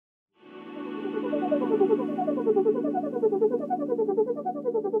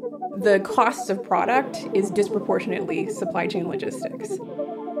The cost of product is disproportionately supply chain logistics.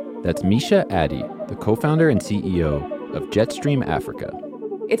 That's Misha Addy, the co-founder and CEO of Jetstream Africa.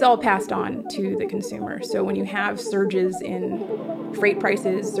 It's all passed on to the consumer. So when you have surges in freight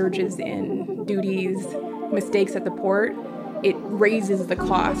prices, surges in duties, mistakes at the port, it raises the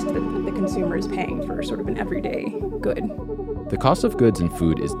cost that the consumer is paying for sort of an everyday good. The cost of goods and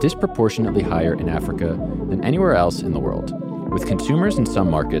food is disproportionately higher in Africa than anywhere else in the world, with consumers in some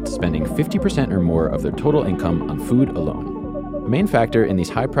markets spending 50% or more of their total income on food alone. The main factor in these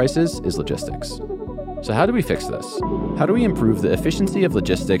high prices is logistics. So how do we fix this? How do we improve the efficiency of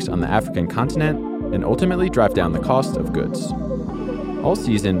logistics on the African continent and ultimately drive down the cost of goods? All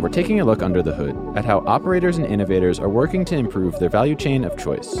season, we're taking a look under the hood at how operators and innovators are working to improve their value chain of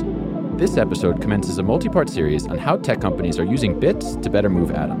choice. This episode commences a multi-part series on how tech companies are using bits to better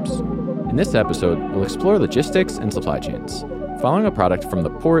move atoms. In this episode, we'll explore logistics and supply chains, following a product from the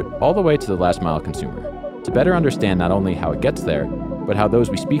port all the way to the last mile consumer, to better understand not only how it gets there, but how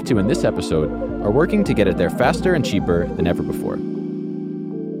those we speak to in this episode are working to get it there faster and cheaper than ever before.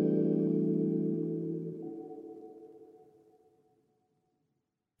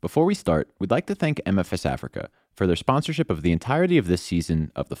 Before we start, we'd like to thank MFS Africa for their sponsorship of the entirety of this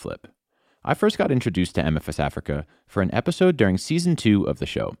season of The Flip. I first got introduced to MFS Africa for an episode during Season 2 of the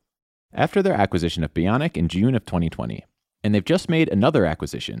show, after their acquisition of Bionic in June of 2020. And they've just made another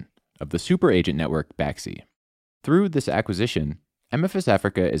acquisition of the super agent network Baxi. Through this acquisition, MFS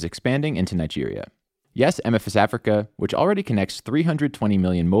Africa is expanding into Nigeria. Yes, MFS Africa, which already connects 320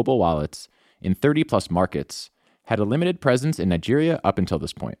 million mobile wallets in 30-plus markets, had a limited presence in Nigeria up until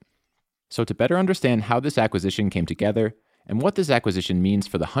this point. So to better understand how this acquisition came together and what this acquisition means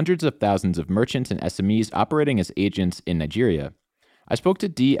for the hundreds of thousands of merchants and SMEs operating as agents in Nigeria, I spoke to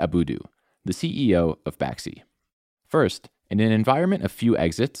Dee Abudu, the CEO of Baxi. First, in an environment of few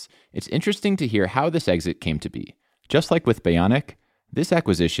exits, it's interesting to hear how this exit came to be. Just like with Bionic, this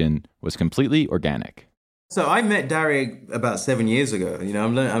acquisition was completely organic. So I met Dariq about 7 years ago.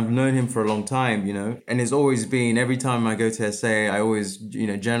 I've known him for a long time, and it's always been, every time I go to SA, I always,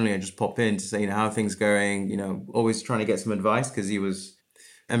 generally I just pop in to say, how are things going, always trying to get some advice because he was,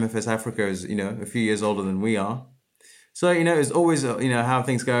 MFS Africa is, a few years older than we are. So, it's always, how are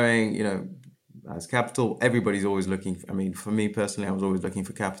things going, as capital, everybody's always looking, for me personally, I was always looking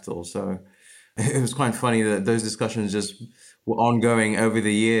for capital. So it was quite funny that those discussions just were ongoing over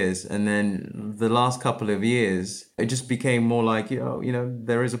the years. And then the last couple of years, it just became more like,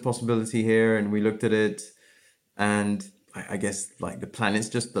 there is a possibility here. And we looked at it and I guess like the planets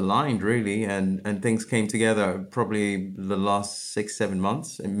just aligned really. And things came together probably the last 6-7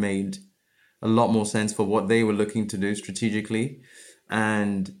 months. It made a lot more sense for what they were looking to do strategically.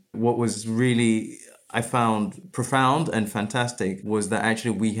 And what was really, I found profound and fantastic was that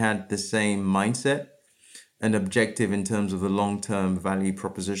actually we had the same mindset and objective in terms of the long-term value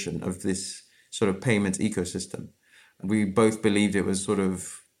proposition of this sort of payments ecosystem. We both believed it was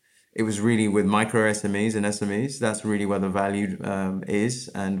really with micro SMEs and SMEs, that's really where the value is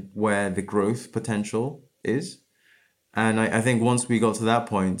and where the growth potential is. And I think once we got to that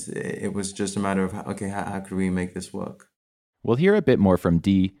point, it was just a matter of, okay, how could we make this work? We'll hear a bit more from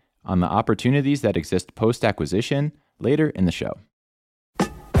Dee on the opportunities that exist post-acquisition later in the show.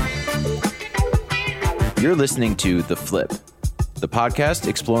 You're listening to The Flip, the podcast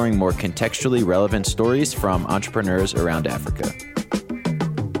exploring more contextually relevant stories from entrepreneurs around Africa.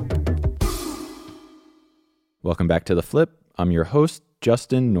 Welcome back to The Flip. I'm your host,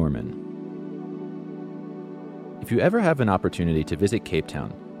 Justin Norman. If you ever have an opportunity to visit Cape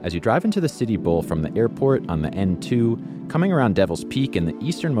Town, as you drive into the City Bowl from the airport on the N2, coming around Devil's Peak in the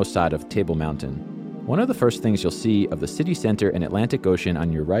easternmost side of Table Mountain, one of the first things you'll see of the city center and Atlantic Ocean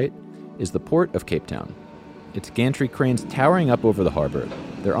on your right is the Port of Cape Town. Its gantry cranes towering up over the harbor,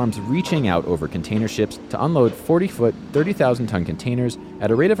 their arms reaching out over container ships to unload 40-foot, 30,000-ton containers at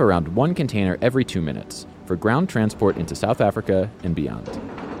a rate of around 1 container every 2 minutes for ground transport into South Africa and beyond.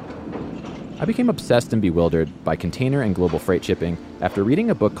 I became obsessed and bewildered by container and global freight shipping after reading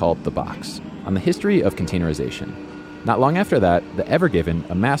a book called The Box on the history of containerization. Not long after that, the Ever Given,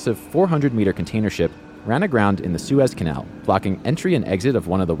 a massive 400-meter container ship, ran aground in the Suez Canal, blocking entry and exit of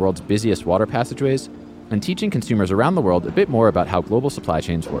one of the world's busiest water passageways and teaching consumers around the world a bit more about how global supply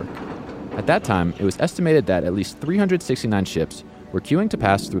chains work. At that time, it was estimated that at least 369 ships were queuing to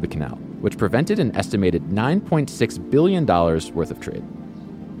pass through the canal, which prevented an estimated $9.6 billion worth of trade.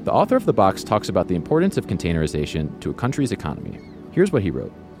 The author of The Box talks about the importance of containerization to a country's economy. Here's what he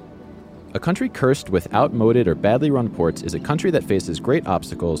wrote. A country cursed with outmoded or badly run ports is a country that faces great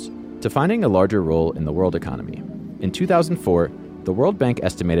obstacles, to finding a larger role in the world economy. In 2004, the World Bank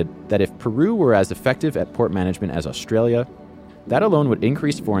estimated that if Peru were as effective at port management as Australia, that alone would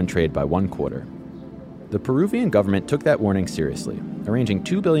increase foreign trade by 1/4. The Peruvian government took that warning seriously, arranging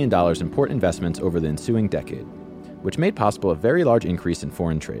 $2 billion in port investments over the ensuing decade, which made possible a very large increase in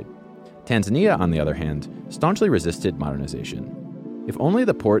foreign trade. Tanzania, on the other hand, staunchly resisted modernization. If only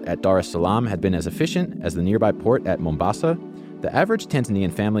the port at Dar es Salaam had been as efficient as the nearby port at Mombasa, the average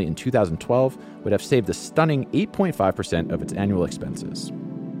Tanzanian family in 2012 would have saved a stunning 8.5% of its annual expenses.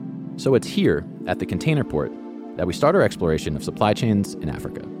 So it's here, at the container port, that we start our exploration of supply chains in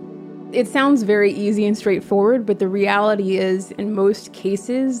Africa. It sounds very easy and straightforward, but the reality is, in most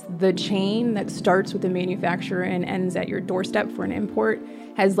cases, the chain that starts with the manufacturer and ends at your doorstep for an import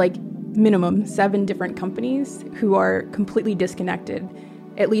has like minimum 7 different companies who are completely disconnected.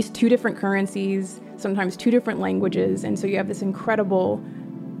 At least 2 different currencies, sometimes 2 different languages, and so you have this incredible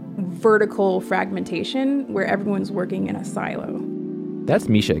vertical fragmentation where everyone's working in a silo. That's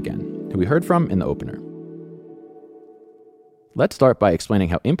Misha again, who we heard from in the opener. Let's start by explaining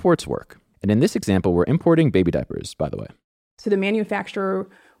how imports work. And in this example, we're importing baby diapers, by the way. So the manufacturer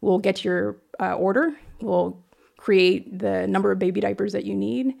will get your order, will create the number of baby diapers that you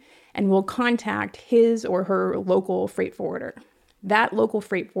need, and will contact his or her local freight forwarder. That local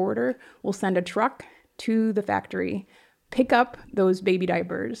freight forwarder will send a truck to the factory, pick up those baby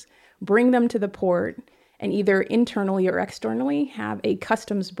diapers, bring them to the port, and either internally or externally have a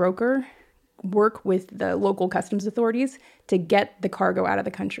customs broker work with the local customs authorities to get the cargo out of the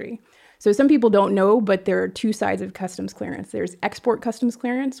country. So some people don't know, but there are 2 sides of customs clearance. There's export customs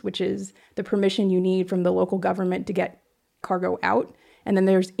clearance, which is the permission you need from the local government to get cargo out. And then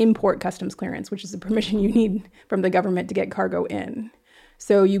there's import customs clearance, which is the permission you need from the government to get cargo in.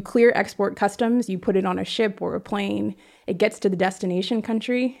 So you clear export customs, you put it on a ship or a plane, it gets to the destination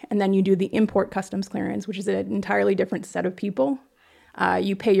country, and then you do the import customs clearance, which is an entirely different set of people.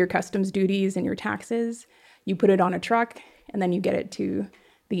 You pay your customs duties and your taxes, you put it on a truck, and then you get it to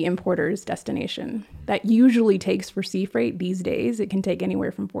the importer's destination. That usually takes, for sea freight these days, it can take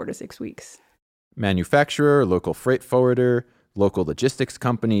anywhere from 4 to 6 weeks. Manufacturer, local freight forwarder, local logistics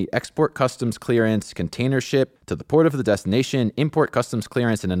company, export customs clearance, container ship, to the port of the destination, import customs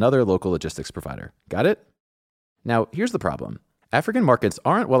clearance, and another local logistics provider. Got it? Now, here's the problem. African markets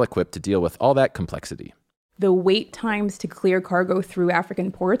aren't well equipped to deal with all that complexity. The wait times to clear cargo through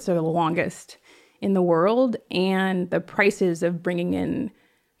African ports are the longest in the world, and the prices of bringing in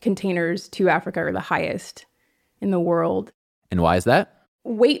containers to Africa are the highest in the world. And why is that?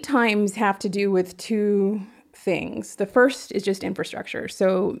 Wait times have to do with 2 things. The first is just infrastructure.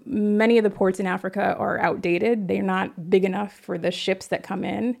 So many of the ports in Africa are outdated. They're not big enough for the ships that come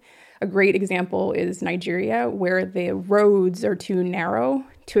in. A great example is Nigeria, where the roads are too narrow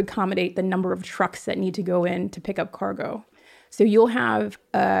to accommodate the number of trucks that need to go in to pick up cargo. So you'll have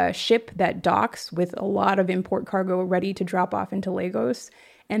a ship that docks with a lot of import cargo ready to drop off into Lagos,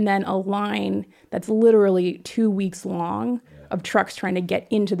 and then a line that's literally 2 weeks long of trucks trying to get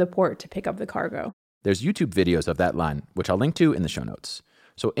into the port to pick up the cargo. There's YouTube videos of that line, which I'll link to in the show notes.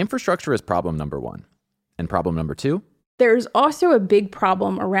 So infrastructure is problem number 1. And problem number 2? There's also a big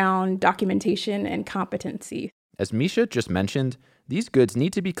problem around documentation and competency. As Misha just mentioned, these goods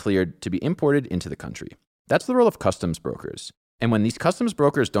need to be cleared to be imported into the country. That's the role of customs brokers. And when these customs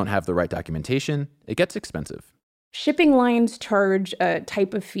brokers don't have the right documentation, it gets expensive. Shipping lines charge a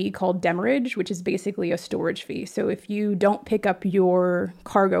type of fee called demurrage, which is basically a storage fee. So if you don't pick up your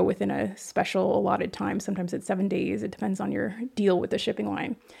cargo within a special allotted time, sometimes it's 7 days, it depends on your deal with the shipping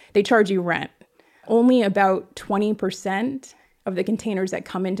line, they charge you rent. Only about 20% of the containers that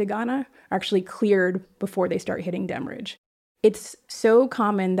come into Ghana are actually cleared before they start hitting demurrage. It's so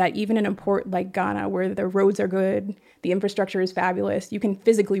common that even in a port like Ghana, where the roads are good, the infrastructure is fabulous, you can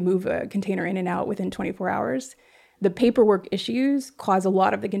physically move a container in and out within 24 hours. The paperwork issues cause a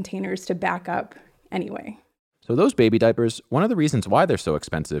lot of the containers to back up anyway. So those baby diapers, one of the reasons why they're so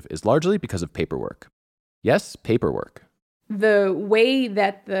expensive is largely because of paperwork. Yes, paperwork. The way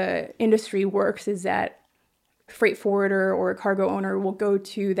that the industry works is that a freight forwarder or a cargo owner will go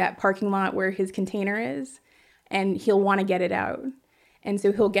to that parking lot where his container is, and he'll want to get it out. And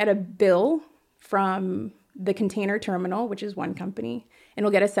so he'll get a bill from the container terminal, which is one company, and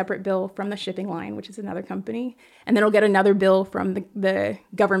he'll get a separate bill from the shipping line, which is another company. And then he'll get another bill from the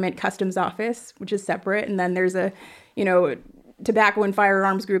government customs office, which is separate. And then there's a, tobacco and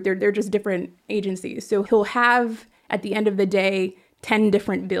firearms group. They're just different agencies. So he'll have, at the end of the day, 10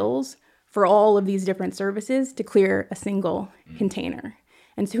 different bills for all of these different services to clear a single container.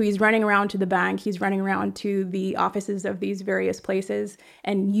 And so he's running around to the bank, he's running around to the offices of these various places,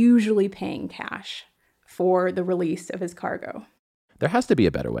 and usually paying cash for the release of his cargo. There has to be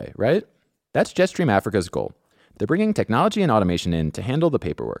a better way, right? That's Jetstream Africa's goal. They're bringing technology and automation in to handle the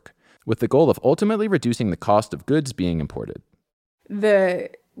paperwork, with the goal of ultimately reducing the cost of goods being imported.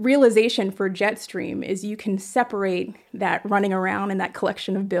 The realization for Jetstream is you can separate that running around and that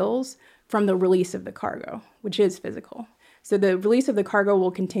collection of bills from the release of the cargo, which is physical. So the release of the cargo will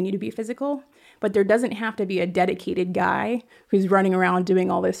continue to be physical, but there doesn't have to be a dedicated guy who's running around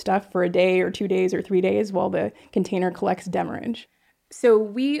doing all this stuff for a day or 2 days or 3 days while the container collects demurrage. So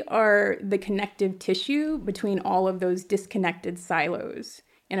we are the connective tissue between all of those disconnected silos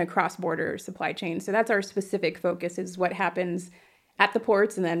in a cross-border supply chain. So that's our specific focus, is what happens at the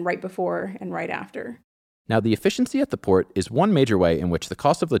ports and then right before and right after. Now, the efficiency at the port is one major way in which the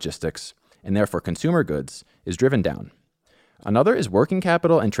cost of logistics, and therefore consumer goods, is driven down. Another is working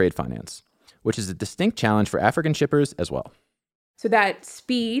capital and trade finance, which is a distinct challenge for African shippers as well. So that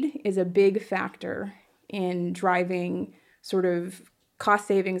speed is a big factor in driving sort of cost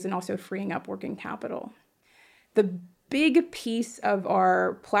savings and also freeing up working capital. The big piece of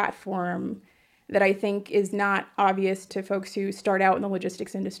our platform that I think is not obvious to folks who start out in the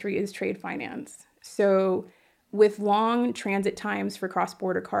logistics industry is trade finance. So with long transit times for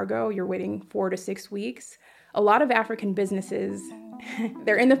cross-border cargo, you're waiting 4 to 6 weeks. A lot of African businesses,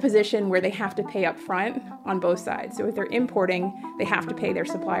 they're in the position where they have to pay up front on both sides. So if they're importing, they have to pay their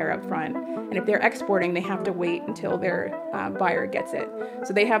supplier up front. And if they're exporting, they have to wait until their buyer gets it.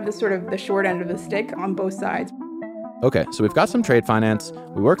 So they have this sort of the short end of the stick on both sides. Okay, so we've got some trade finance,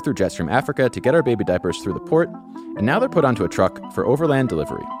 we worked through Jetstream Africa to get our baby diapers through the port, and now they're put onto a truck for overland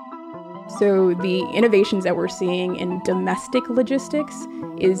delivery. So the innovations that we're seeing in domestic logistics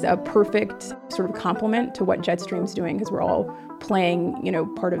is a perfect sort of complement to what Jetstream's doing, because we're all playing,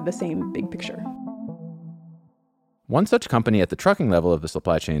 part of the same big picture. One such company at the trucking level of the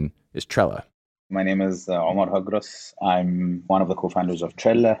supply chain is Trella. My name is Omar Hagros. I'm one of the co-founders of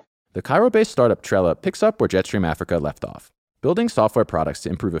Trella. The Cairo-based startup Trella picks up where Jetstream Africa left off, building software products to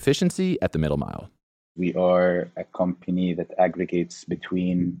improve efficiency at the middle mile. We are a company that aggregates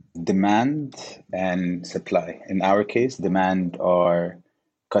between demand and supply. In our case, demand are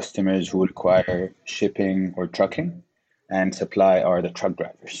customers who require shipping or trucking, and supply are the truck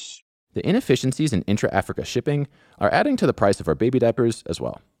drivers. The inefficiencies in intra-Africa shipping are adding to the price of our baby diapers as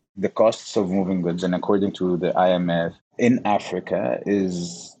well. The costs of moving goods, and according to the IMF, in Africa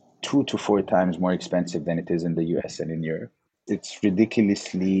is 2 to 4 times more expensive than it is in the US and in Europe. It's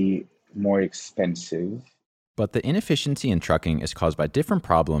ridiculously more expensive. But the inefficiency in trucking is caused by different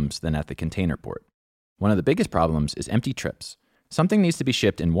problems than at the container port. One of the biggest problems is empty trips. Something needs to be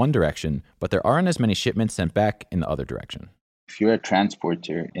shipped in one direction, but there aren't as many shipments sent back in the other direction. If you're a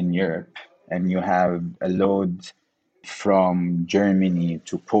transporter in Europe and you have a load from Germany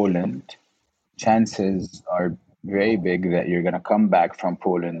to Poland, chances are very big that you're going to come back from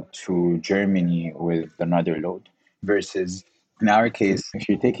Poland to Germany with another load. Versus in our case, if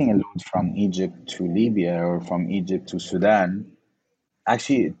you're taking a load from Egypt to Libya or from Egypt to Sudan,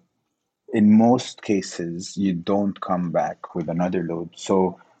 actually, in most cases, you don't come back with another load.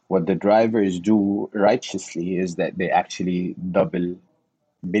 So what the drivers do righteously is that they actually double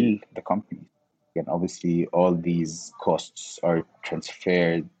bill the company. And obviously, all these costs are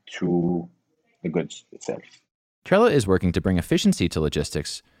transferred to the goods itself. Trella is working to bring efficiency to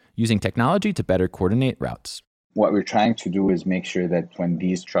logistics, using technology to better coordinate routes. What we're trying to do is make sure that when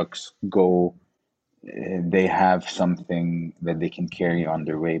these trucks go, they have something that they can carry on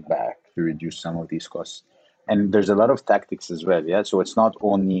their way back to reduce some of these costs. And there's a lot of tactics as well, yeah? So it's not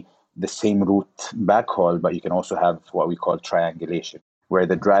only the same route backhaul, but you can also have what we call triangulation, where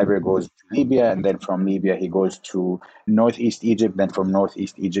the driver goes to Libya, and then from Libya he goes to Northeast Egypt, then from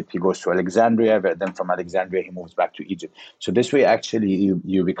Northeast Egypt he goes to Alexandria, but then from Alexandria he moves back to Egypt. So this way actually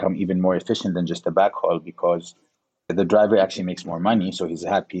you become even more efficient than just a backhaul, because the driver actually makes more money, so he's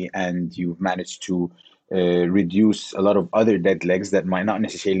happy, and you've managed to reduce a lot of other dead legs that might not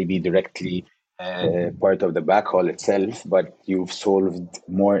necessarily be directly part of the backhaul itself, but you've solved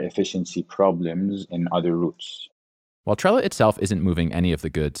more efficiency problems in other routes. While Trella itself isn't moving any of the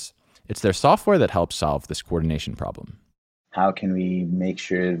goods, it's their software that helps solve this coordination problem. How can we make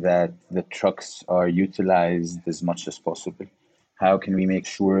sure that the trucks are utilized as much as possible? How can we make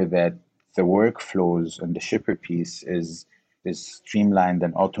sure that the workflows and the shipper piece is streamlined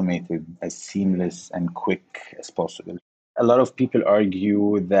and automated, as seamless and quick as possible? A lot of people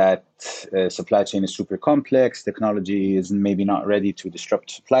argue that supply chain is super complex, technology is maybe not ready to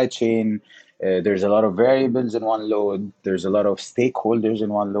disrupt supply chain, There's a lot of variables in one load. There's a lot of stakeholders in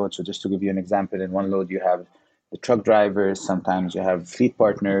one load. So just to give you an example, in one load, you have the truck drivers, sometimes you have fleet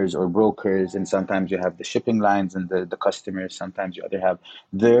partners or brokers, and sometimes you have the shipping lines and the customers. Sometimes you either have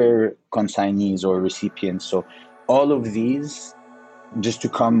their consignees or recipients. So all of these, just to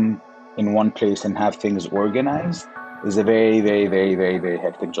come in one place and have things organized, is a very, very, very, very, very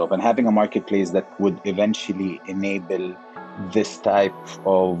hectic job. And having a marketplace that would eventually enable this type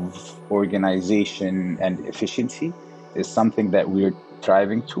of organization and efficiency is something that we're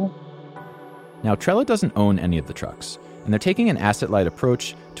striving to. Now, Trella doesn't own any of the trucks, and they're taking an asset-light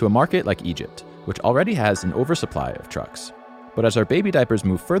approach to a market like Egypt, which already has an oversupply of trucks. But as our baby diapers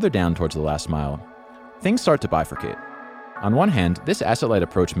move further down towards the last mile, things start to bifurcate. On one hand, this asset-light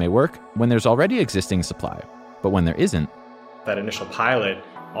approach may work when there's already existing supply, but when there isn't, that initial pilot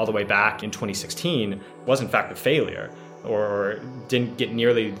all the way back in 2016 was in fact a failure, or didn't get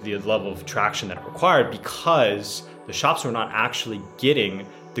nearly the level of traction that it required because the shops were not actually getting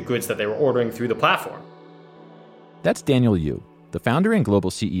the goods that they were ordering through the platform. That's Daniel Yu, the founder and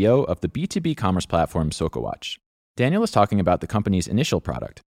global CEO of the B2B commerce platform SocoWatch. Daniel is talking about the company's initial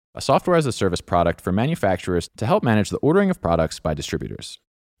product, a software-as-a-service product for manufacturers to help manage the ordering of products by distributors.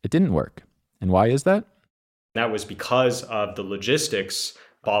 It didn't work. And why is that? That was because of the logistics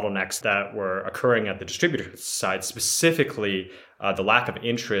bottlenecks that were occurring at the distributor side, specifically the lack of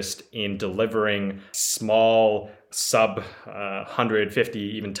interest in delivering small sub $150,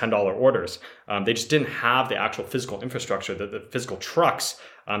 even $10 orders. They just didn't have the actual physical infrastructure, the physical trucks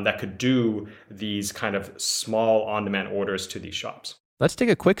that could do these kind of small on-demand orders to these shops. Let's take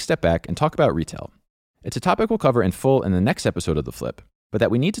a quick step back and talk about retail. It's a topic we'll cover in full in the next episode of The Flip, but that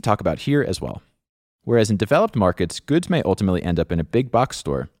we need to talk about here as well. Whereas in developed markets, goods may ultimately end up in a big box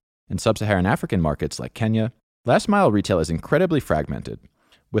store, in sub-Saharan African markets like Kenya, last-mile retail is incredibly fragmented,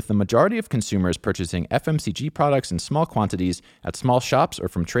 with the majority of consumers purchasing FMCG products in small quantities at small shops or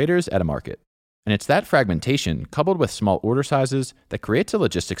from traders at a market. And it's that fragmentation, coupled with small order sizes, that creates a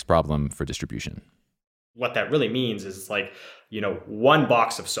logistics problem for distribution. What that really means is one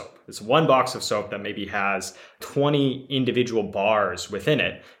box of soap. It's one box of soap that maybe has 20 individual bars within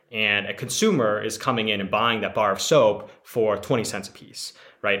it, and a consumer is coming in and buying that bar of soap for 20 cents a piece,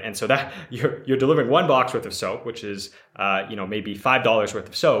 right? And so that you're delivering one box worth of soap, which is maybe $5 worth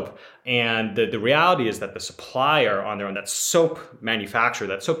of soap. And the reality is that the supplier on their own, that soap manufacturer,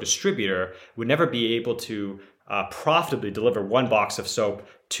 that soap distributor, would never be able to profitably deliver one box of soap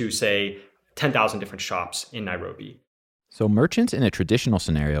to, say, 10,000 different shops in Nairobi. So merchants in a traditional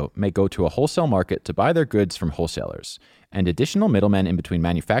scenario may go to a wholesale market to buy their goods from wholesalers, and additional middlemen in between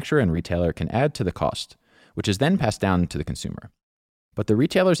manufacturer and retailer can add to the cost, which is then passed down to the consumer. But the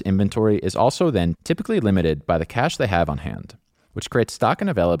retailer's inventory is also then typically limited by the cash they have on hand, which creates stock and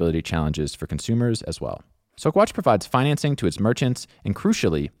availability challenges for consumers as well. SocoWatch provides financing to its merchants and,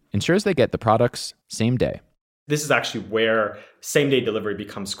 crucially, ensures they get the products same day. This is actually where same-day delivery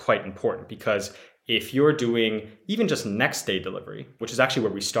becomes quite important, because if you're doing even just next-day delivery, which is actually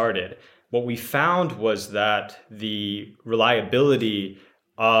where we started, what we found was that the reliability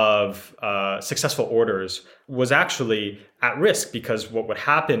of successful orders was actually at risk, because what would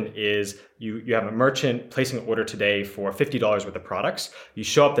happen is you have a merchant placing an order today for $50 worth of products. You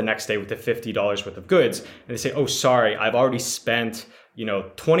show up the next day with the $50 worth of goods, and they say, oh, sorry, I've already spent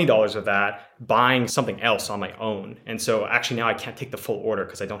 $20 of that buying something else on my own. And so actually now I can't take the full order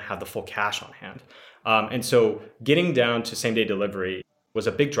because I don't have the full cash on hand. And so getting down to same day delivery was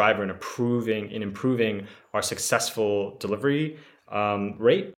a big driver in improving our successful delivery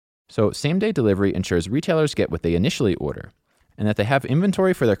rate. So same day delivery ensures retailers get what they initially order and that they have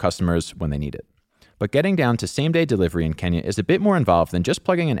inventory for their customers when they need it. But getting down to same day delivery in Kenya is a bit more involved than just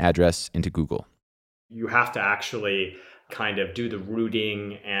plugging an address into Google. You have to actually kind of do the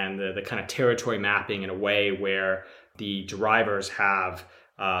routing and the kind of territory mapping in a way where the drivers have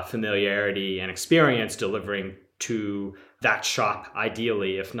familiarity and experience delivering to that shop,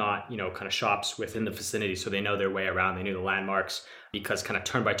 ideally, if not, kind of shops within the vicinity, so they know their way around, they know the landmarks, because kind of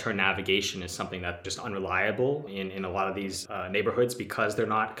turn-by-turn navigation is something that's just unreliable in a lot of these neighborhoods because they're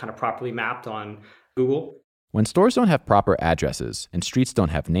not kind of properly mapped on Google. When stores don't have proper addresses and streets don't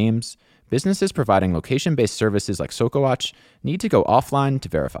have names, businesses providing location-based services like SocoWatch need to go offline to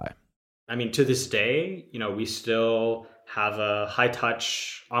verify. I mean, to this day, we still have a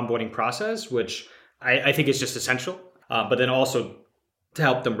high-touch onboarding process, which I think is just essential. But then also to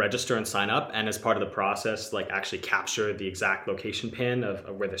help them register and sign up, and as part of the process, like actually capture the exact location pin of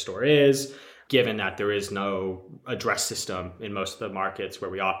where the store is, given that there is no address system in most of the markets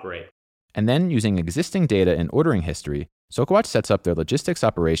where we operate. And then using existing data and ordering history Sokowatch sets up their logistics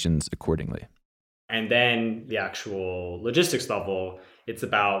operations accordingly. And then the actual logistics level, it's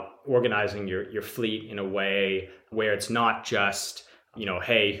about organizing your fleet in a way where it's not just,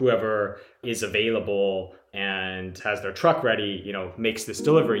 hey, whoever is available and has their truck ready, makes this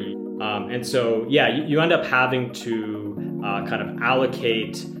delivery. And so, you end up having to kind of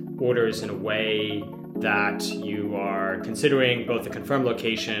allocate orders in a way that you are considering both the confirmed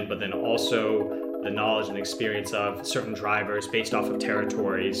location, but then also the knowledge and experience of certain drivers based off of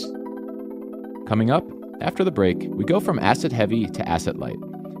territories. Coming up, after the break, we go from asset heavy to asset light,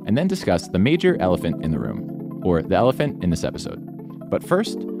 and then discuss the major elephant in the room, or the elephant in this episode. But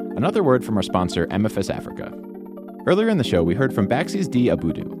first, another word from our sponsor, MFS Africa. Earlier in the show, we heard from Baxy's D.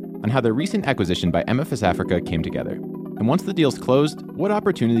 Abudu on how their recent acquisition by MFS Africa came together. And once the deal's closed, what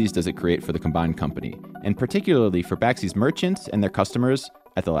opportunities does it create for the combined company, and particularly for Baxy's merchants and their customers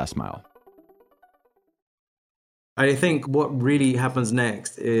at the last mile? I think what really happens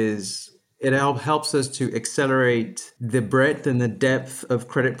next is it helps us to accelerate the breadth and the depth of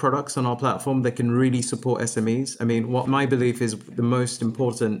credit products on our platform that can really support SMEs. I mean, what my belief is the most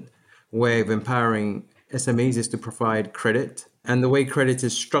important way of empowering SMEs is to provide credit. And the way credit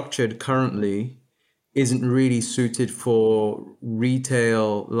is structured currently isn't really suited for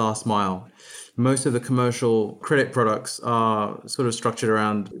retail last mile. Most of the commercial credit products are sort of structured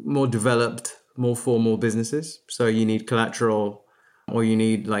around more developed, more formal businesses. So you need collateral, or you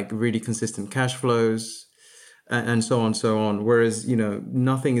need like really consistent cash flows and so on. Whereas,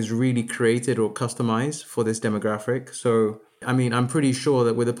 nothing is really created or customized for this demographic. So, I'm pretty sure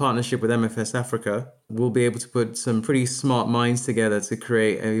that with a partnership with MFS Africa, we'll be able to put some pretty smart minds together to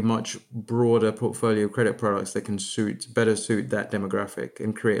create a much broader portfolio of credit products that can better suit that demographic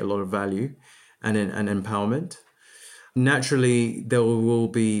and create a lot of value and empowerment. Naturally, there will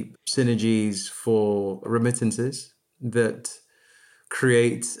be synergies for remittances that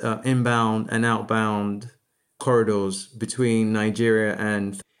create inbound and outbound corridors between Nigeria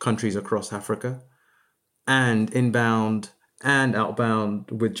and countries across Africa, and inbound and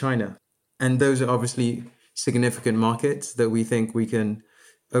outbound with China. And those are obviously significant markets that we think we can,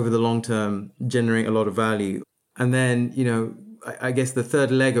 over the long term, generate a lot of value. And then, I guess the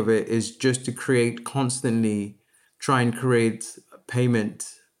third leg of it is just to constantly try and create payment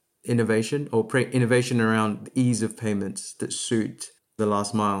innovation or innovation around ease of payments that suit the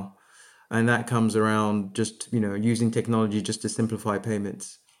last mile. And that comes around just, using technology just to simplify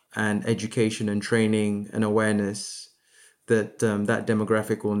payments, and education and training and awareness that that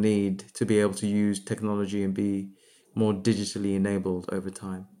demographic will need to be able to use technology and be more digitally enabled over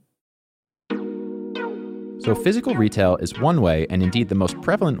time. So physical retail is one way, and indeed the most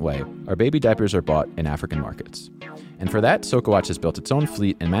prevalent way, our baby diapers are bought in African markets. And for that, Sokowatch has built its own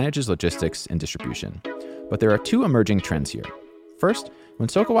fleet and manages logistics and distribution. But there are two emerging trends here. First, when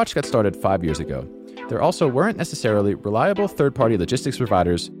Sokowatch got started 5 years ago, there also weren't necessarily reliable third-party logistics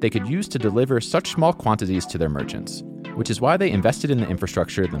providers they could use to deliver such small quantities to their merchants, which is why they invested in the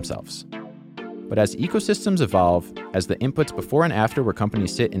infrastructure themselves. But as ecosystems evolve, as the inputs before and after where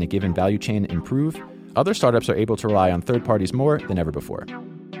companies sit in a given value chain improve, other startups are able to rely on third parties more than ever before.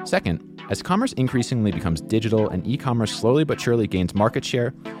 Second, as commerce increasingly becomes digital and e-commerce slowly but surely gains market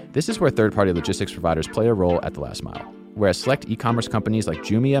share, this is where third-party logistics providers play a role at the last mile. Whereas select e-commerce companies like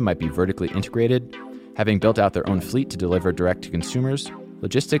Jumia might be vertically integrated, having built out their own fleet to deliver direct to consumers,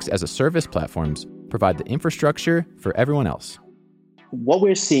 logistics as a service platforms provide the infrastructure for everyone else. What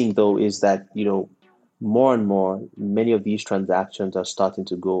we're seeing, though, is that, more and more, many of these transactions are starting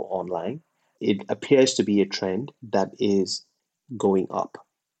to go online. It appears to be a trend that is going up.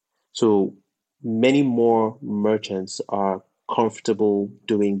 So many more merchants are comfortable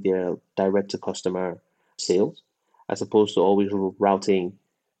doing their direct-to-customer sales, as opposed to always routing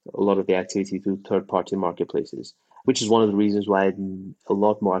a lot of the activity through third-party marketplaces, which is one of the reasons why a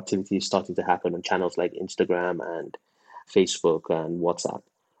lot more activity is starting to happen on channels like Instagram and Facebook and WhatsApp,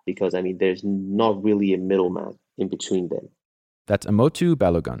 because, there's not really a middleman in between them. That's Amotu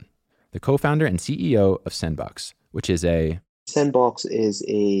Balogun, the co-founder and CEO of Sendbox, which is Sendbox is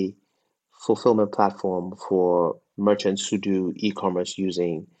a fulfillment platform for merchants who do e-commerce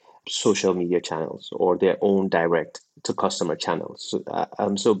using social media channels or their own direct-to-customer channels.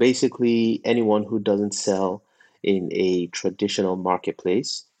 So basically, anyone who doesn't sell in a traditional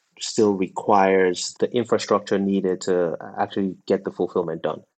marketplace still requires the infrastructure needed to actually get the fulfillment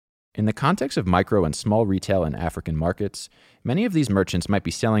done. In the context of micro and small retail in African markets, many of these merchants might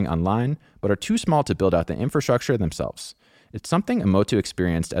be selling online, but are too small to build out the infrastructure themselves. It's something Amotu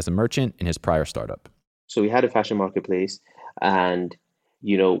experienced as a merchant in his prior startup. So we had a fashion marketplace, and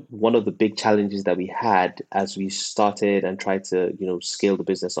one of the big challenges that we had as we started and tried to, scale the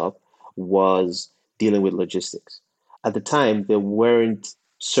business up was dealing with logistics. At the time, there weren't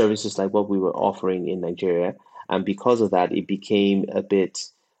services like what we were offering in Nigeria. And because of that, it became a bit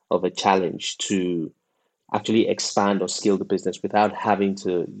of a challenge to actually expand or scale the business without having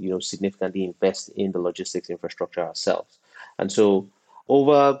to, significantly invest in the logistics infrastructure ourselves. And so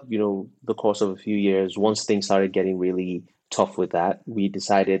over, the course of a few years, once things started getting really tough with that, we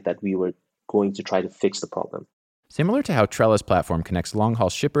decided that we were going to try to fix the problem. Similar to how Trella's platform connects long-haul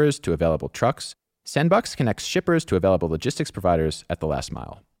shippers to available trucks, Sendbox connects shippers to available logistics providers at the last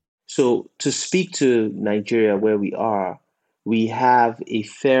mile. So to speak to Nigeria where we are, we have a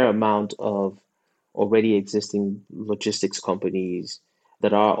fair amount of already existing logistics companies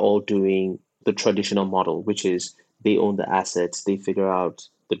that are all doing the traditional model, which is they own the assets, they figure out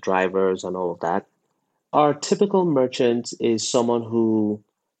the drivers and all of that. Our typical merchant is someone who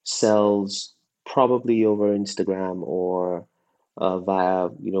sells probably over Instagram or via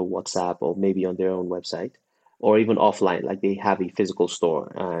WhatsApp or maybe on their own website or even offline, like they have a physical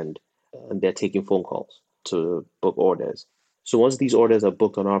store and they're taking phone calls to book orders. So once these orders are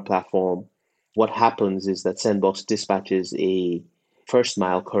booked on our platform, what happens is that Sendbox dispatches a first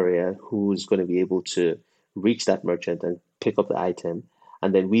mile courier who's going to be able to reach that merchant and pick up the item.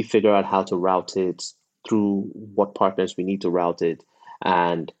 And then we figure out how to route it through what partners we need to route it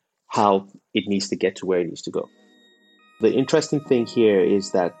and how it needs to get to where it needs to go. The interesting thing here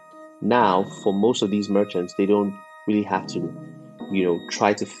is that now for most of these merchants, they don't really have to,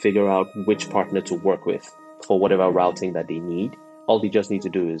 try to figure out which partner to work with for whatever routing that they need. All they just need to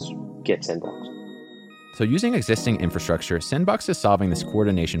do is get Sendbox. So using existing infrastructure, Sendbox is solving this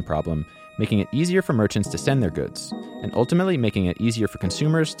coordination problem, making it easier for merchants to send their goods, and ultimately making it easier for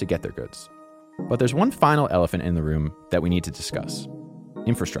consumers to get their goods. But there's one final elephant in the room that we need to discuss: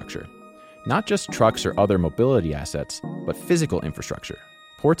 infrastructure. Not just trucks or other mobility assets, but physical infrastructure,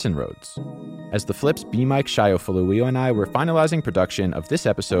 ports and roads. As the Flips B-Mike, Shayo Fuluio, and I were finalizing production of this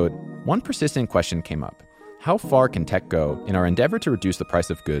episode, one persistent question came up. How far can tech go in our endeavor to reduce the price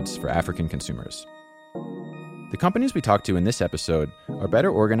of goods for African consumers? The companies we talked to in this episode are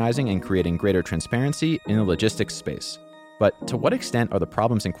better organizing and creating greater transparency in the logistics space. But to what extent are the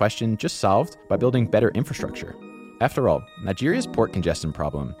problems in question just solved by building better infrastructure? After all, Nigeria's port congestion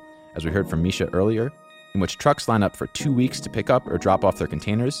problem, as we heard from Misha earlier, in which trucks line up for 2 weeks to pick up or drop off their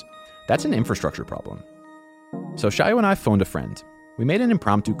containers, that's an infrastructure problem. So Shayo and I phoned a friend. We made an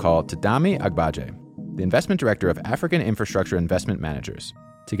impromptu call to Dami Agbaje, the investment director of African Infrastructure Investment Managers,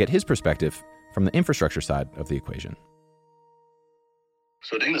 to get his perspective from the infrastructure side of the equation.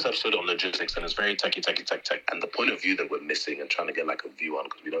 So doing this episode on logistics, and it's very tech. And the point of view that we're missing and trying to get like a view on,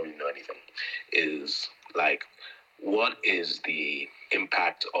 because we don't really know anything, is like, what is the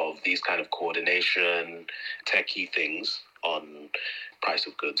impact of these kind of coordination, techie things on price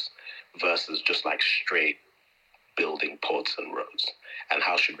of goods versus just like straight building ports and roads? And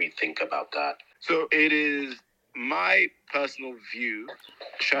how should we think about that? So it is my personal view.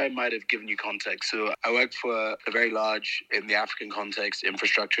 Shai might have given you context. So I work for a very large, in the African context,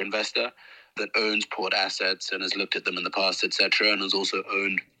 infrastructure investor that owns port assets and has looked at them in the past, etc., and has also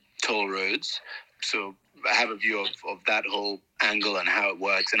owned toll roads. So I have a view of that whole angle and how it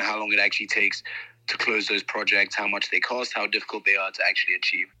works and how long it actually takes to close those projects, how much they cost, how difficult they are to actually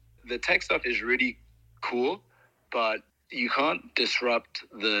achieve. The tech stuff is really cool, but you can't disrupt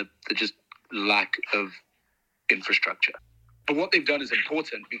the just lack of infrastructure. But what they've done is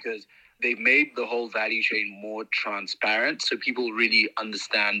important because they've made the whole value chain more transparent, so people really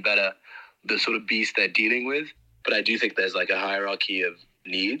understand better the sort of beast they're dealing with. But I do think there's like a hierarchy of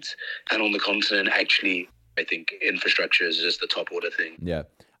needs, and on the continent, actually, I think infrastructure is just the top order thing. Yeah,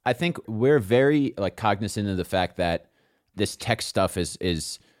 I think we're very like cognizant of the fact that this tech stuff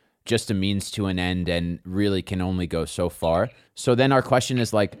is just a means to an end and really can only go so far. So then our question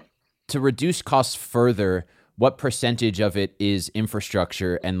is like, to reduce costs further, what percentage of it is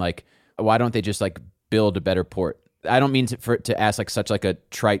infrastructure, and like, why don't they just like build a better port? I don't mean to ask like such like a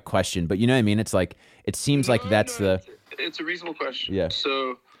trite question, but you know what I mean? It's like, it seems like that's it's a reasonable question. Yeah.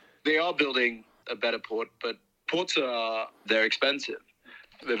 So they are building a better port, but ports they're expensive.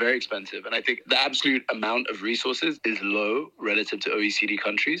 They're very expensive. And I think the absolute amount of resources is low relative to OECD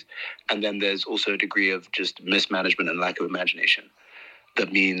countries. And then there's also a degree of just mismanagement and lack of imagination.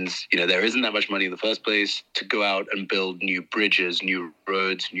 That means, there isn't that much money in the first place to go out and build new bridges, new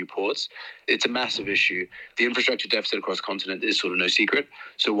roads, new ports. It's a massive issue. The infrastructure deficit across the continent is sort of no secret.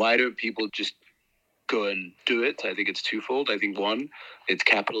 So why don't people just go and do it? I think it's twofold. I think one, it's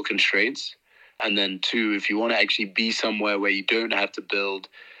capital constraints. And then 2, if you want to actually be somewhere where you don't have to build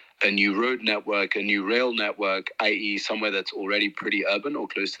a new road network, a new rail network, i.e. somewhere that's already pretty urban or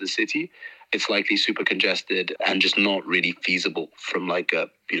close to the city, it's likely super congested and just not really feasible from like a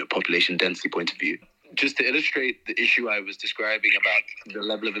population density point of view. Just to illustrate the issue I was describing about the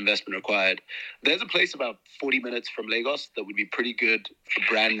level of investment required, there's a place about 40 minutes from Lagos that would be pretty good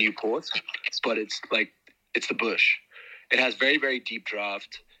for brand new ports, but it's the bush. It has very, very deep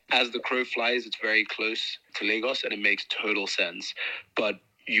draft. As the crow flies, it's very close to Lagos and it makes total sense. But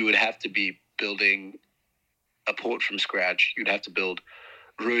you would have to be building a port from scratch. You'd have to build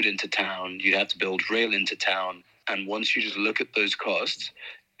road into town. You'd have to build rail into town. And once you just look at those costs,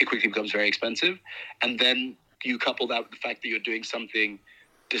 it quickly becomes very expensive. And then you couple that with the fact that you're doing something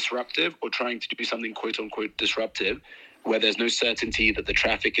disruptive or trying to do something quote unquote disruptive, where there's no certainty that the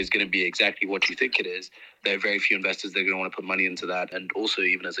traffic is going to be exactly what you think it is. There are very few investors that are going to want to put money into that. And also,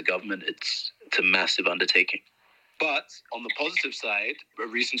 even as a government, it's a massive undertaking. But on the positive side, a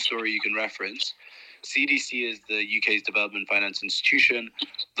recent story you can reference, CDC is the UK's development finance institution.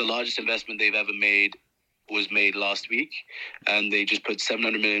 The largest investment they've ever made was made last week. And they just put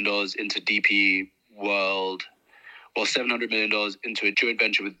 $700 million into DP World, or $700 million into a joint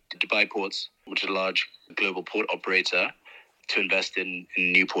venture with Dubai Ports, which is a large global port operator, to invest in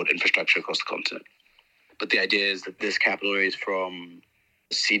new port infrastructure across the continent. But the idea is that this capital raise from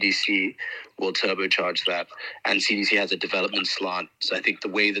CDC will turbocharge that. And CDC has a development slant. So I think the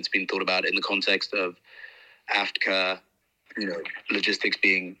way that's been thought about in the context of AFTCA, logistics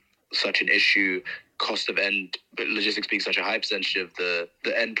being such an issue, logistics being such a high percentage of the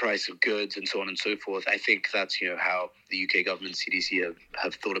end price of goods and so on and so forth. I think that's, how the UK government, CDC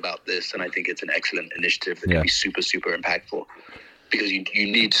have thought about this. And I think it's an excellent initiative that can be super, super impactful, because you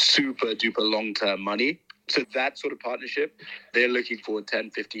need super duper long-term money. So that sort of partnership, they're looking for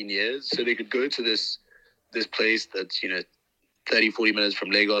 10, 15 years. So they could go to this place that's, 30, 40 minutes from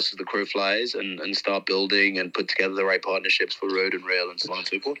Lagos as the crow flies and start building and put together the right partnerships for road and rail and so on and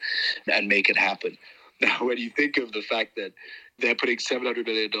so forth and make it happen. Now, when you think of the fact that they're putting $700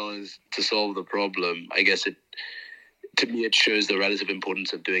 million to solve the problem, I guess to me, it shows the relative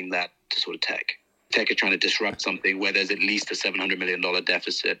importance of doing that to sort of tech. Tech is trying to disrupt something where there's at least a $700 million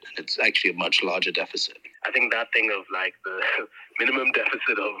deficit, and it's actually a much larger deficit. I think that thing of like the minimum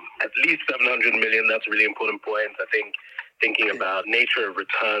deficit of at least $700 million, that's a really important point. I think thinking about nature of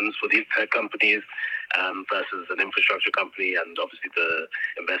returns for these tech companies versus an infrastructure company, and obviously the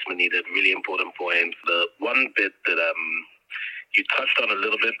investment needed, really important point. The one bit that you touched on a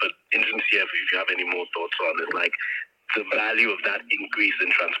little bit, but interesting to see if you have any more thoughts on, is like the value of that increase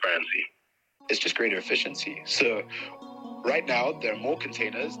in transparency. It's just greater efficiency. So right now, there are more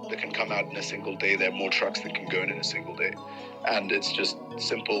containers that can come out in a single day. There are more trucks that can go in a single day. And it's just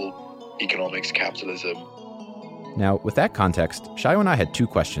simple economics, capitalism. Now, with that context, Shayo and I had 2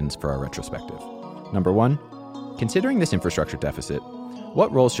 questions for our retrospective. Number 1, considering this infrastructure deficit,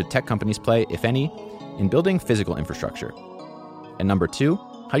 what roles should tech companies play, if any, in building physical infrastructure? And number 2,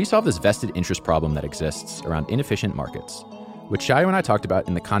 how you solve this vested interest problem that exists around inefficient markets, which Shayo and I talked about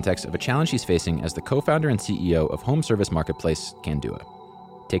in the context of a challenge he's facing as the co-founder and CEO of home service marketplace Kandua.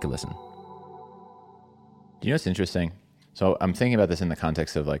 Take a listen. You know what's interesting? So I'm thinking about this in the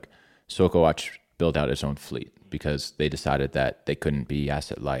context of like Sokowatch built out its own fleet because they decided that they couldn't be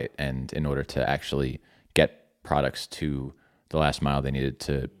asset light, and in order to actually get products to the last mile, they needed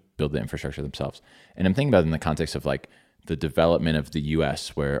to build the infrastructure themselves. And I'm thinking about it in the context of like the development of the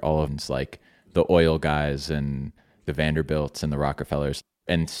US, where all of it's like the oil guys and the Vanderbilts and the Rockefellers,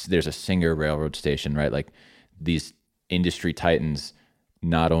 and there's a Singer railroad station, right? Like these industry titans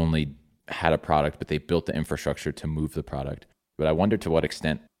not only had a product, but they built the infrastructure to move the product. But I wonder to what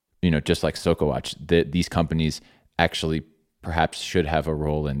extent, just like Sokowatch, these companies actually perhaps should have a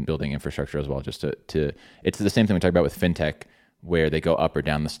role in building infrastructure as well. Just to it's the same thing we talk about with fintech, where they go up or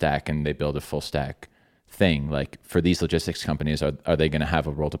down the stack and they build a full stack thing. Like for these logistics companies, are they going to have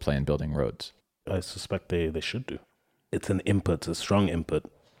a role to play in building roads? I suspect they should do. It's an input, a strong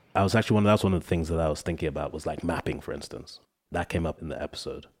input. That's one of the things that I was thinking about was like mapping, for instance. That came up in the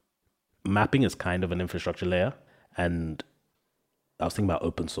episode. Mapping is kind of an infrastructure layer, and I was thinking about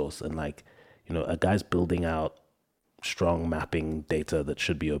open source and like, a guy's building out strong mapping data that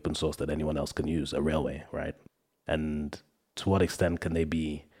should be open source that anyone else can use, a railway, right? And to what extent can they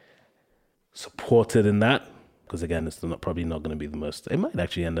be supported in that? Because again, it's probably not going to be the most, it might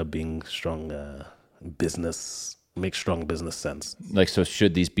actually end up being strong business, make strong business sense. Like, so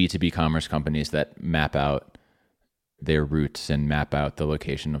should these B2B commerce companies that map out their routes and map out the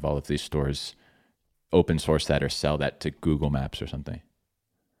location of all of these stores open source that or sell that to Google Maps or something?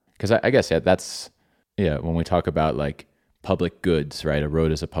 Because I guess, when we talk about like public goods, right? A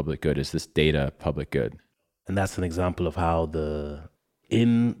road is a public good. Is this data a public good? And that's an example of how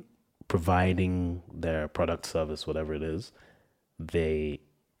in providing their product, service, whatever it is, they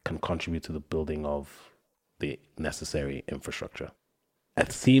can contribute to the building of the necessary infrastructure.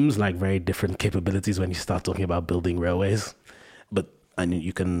 It seems like very different capabilities when you start talking about building railways, but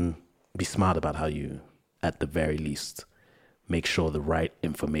you can be smart about how you, at the very least, make sure the right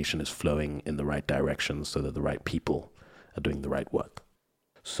information is flowing in the right direction so that the right people are doing the right work.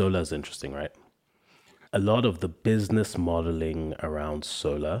 Solar is interesting, right? A lot of the business modeling around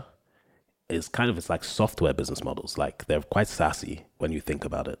solar is it's like software business models. Like they're quite SaaS-y when you think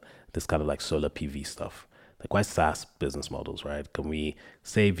about it. This kind of like solar PV stuff. They're quite SaaS business models, right? Can we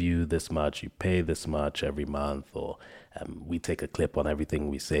save you this much? You pay this much every month, or we take a clip on everything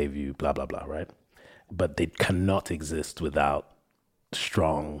we save you, blah, blah, blah, right? But they cannot exist without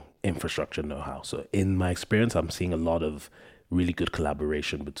strong infrastructure know-how. So in my experience, I'm seeing a lot of really good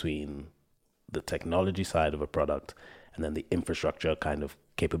collaboration between the technology side of a product and then the infrastructure kind of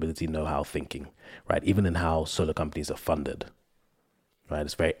capability, know-how thinking, right? Even in how solar companies are funded, right?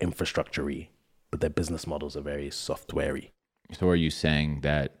 It's very infrastructure-y, but their business models are very software-y. So are you saying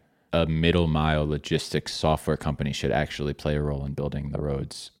that a middle mile logistics software company should actually play a role in building the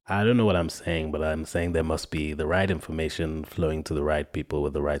roads? I don't know what I'm saying, but I'm saying there must be the right information flowing to the right people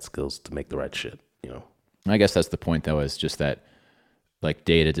with the right skills to make the right shit, I guess that's the point, though, is just that like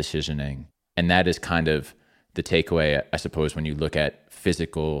data decisioning. And that is kind of the takeaway, I suppose, when you look at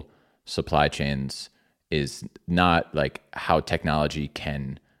physical supply chains, is not like how technology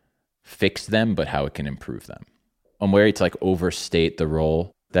can fix them, but how it can improve them. I'm worried to like overstate the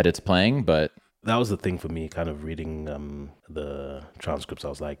role that it's playing, but that was the thing for me, kind of reading the transcripts. I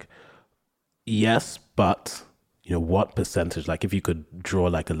was like, yes, but what percentage? Like, if you could draw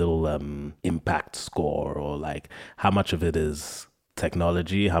like a little impact score, or like how much of it is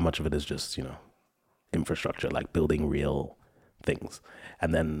technology, how much of it is just infrastructure, like building real things,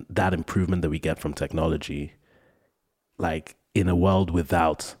 and then that improvement that we get from technology, like in a world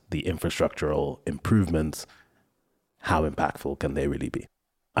without the infrastructural improvements, how impactful can they really be?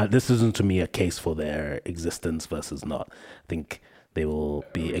 This isn't to me a case for their existence versus not. I think they will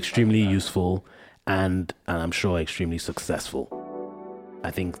be extremely useful and I'm sure extremely successful.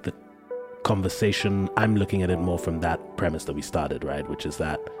 I think the conversation, I'm looking at it more from that premise that we started, right? Which is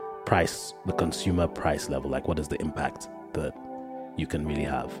that price, the consumer price level, like what is the impact that you can really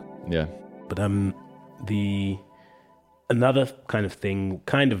have? Yeah. But another kind of thing,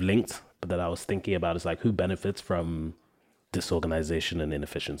 kind of linked, but that I was thinking about is like who benefits from disorganization and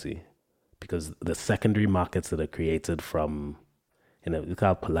inefficiency? Because the secondary markets that are created from, look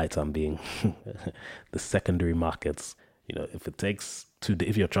how polite I'm being. The secondary markets, if it takes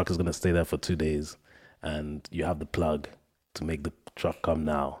if your truck is going to stay there for 2 days and you have the plug to make the truck come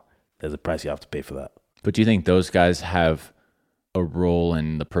now, there's a price you have to pay for that. But do you think those guys have a role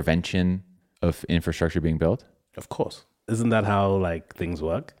in the prevention of infrastructure being built? Of course. Isn't that how like things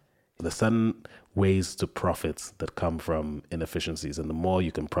work? There's certain ways to profit that come from inefficiencies, and the more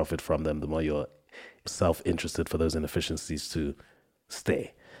you can profit from them, the more you're self-interested for those inefficiencies to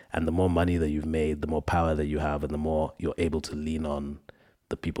stay. And the more money that you've made, the more power that you have, and the more you're able to lean on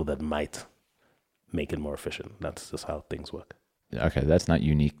the people that might make it more efficient. That's just how things work. Okay, that's not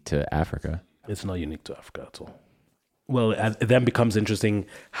unique to Africa. It's not unique to Africa at all. Well, it then becomes interesting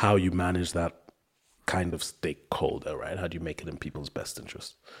how you manage that kind of stakeholder, right? How do you make it in people's best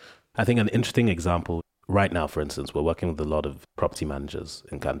interest? I think an interesting example right now, for instance, we're working with a lot of property managers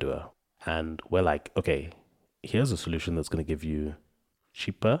in Kandua, and we're like, okay, here's a solution that's going to give you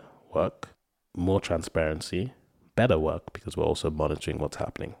cheaper work, more transparency, better work, because we're also monitoring what's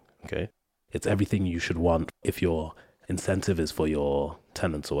happening, okay? It's everything you should want if your incentive is for your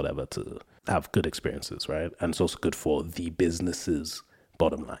tenants or whatever to have good experiences, right? And it's also good for the business's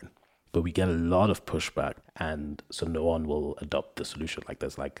bottom line. But we get a lot of pushback, and so no one will adopt the solution. Like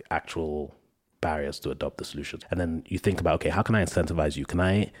there's like actual barriers to adopt the solution. And then you think about, okay, how can I incentivize you? Can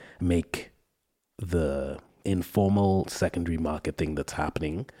I make the informal secondary market thing that's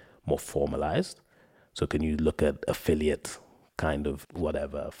happening more formalized? So can you look at affiliate kind of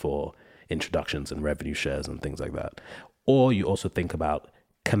whatever for introductions and revenue shares and things like that? Or you also think about,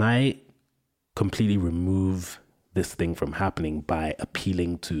 can I completely remove this thing from happening by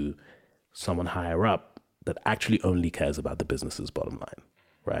appealing to someone higher up that actually only cares about the business's bottom line,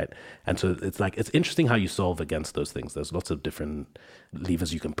 right? And so it's like, it's interesting how you solve against those things. There's lots of different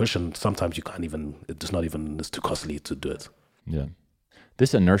levers you can push, and sometimes you can't even, it's too costly to do it. Yeah.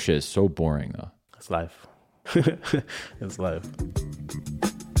 This inertia is so boring though. It's life. It's life.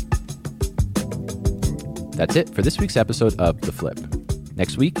 That's it for this week's episode of The Flip.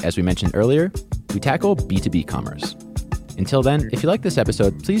 Next week, as we mentioned earlier, we tackle B2B commerce. Until then, if you like this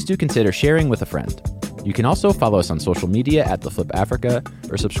episode, please do consider sharing with a friend. You can also follow us on social media at The Flip Africa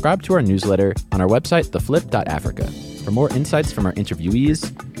or subscribe to our newsletter on our website, theflip.africa, for more insights from our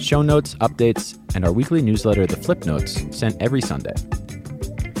interviewees, show notes, updates, and our weekly newsletter, The Flip Notes, sent every Sunday.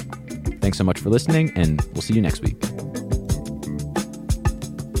 Thanks so much for listening, and we'll see you next week.